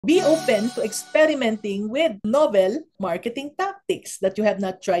Be open to experimenting with novel marketing tactics that you have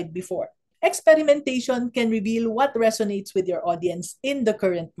not tried before. Experimentation can reveal what resonates with your audience in the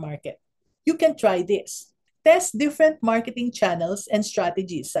current market. You can try this. Test different marketing channels and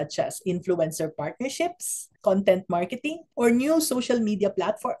strategies such as influencer partnerships, content marketing, or new social media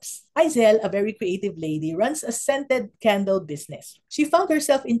platforms. Izel, a very creative lady, runs a scented candle business. She found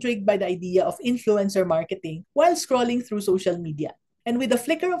herself intrigued by the idea of influencer marketing while scrolling through social media. And with a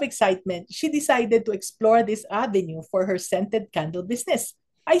flicker of excitement, she decided to explore this avenue for her scented candle business.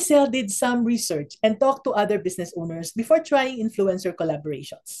 Izel did some research and talked to other business owners before trying influencer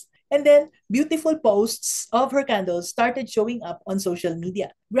collaborations. And then, beautiful posts of her candles started showing up on social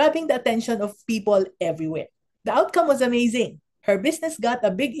media, grabbing the attention of people everywhere. The outcome was amazing. Her business got a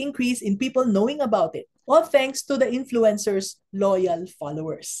big increase in people knowing about it, all thanks to the influencer's loyal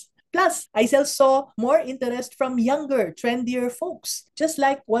followers. Plus, Isel saw more interest from younger, trendier folks, just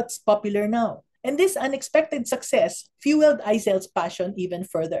like what's popular now. And this unexpected success fueled Isel's passion even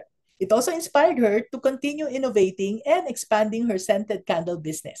further. It also inspired her to continue innovating and expanding her scented candle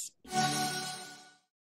business.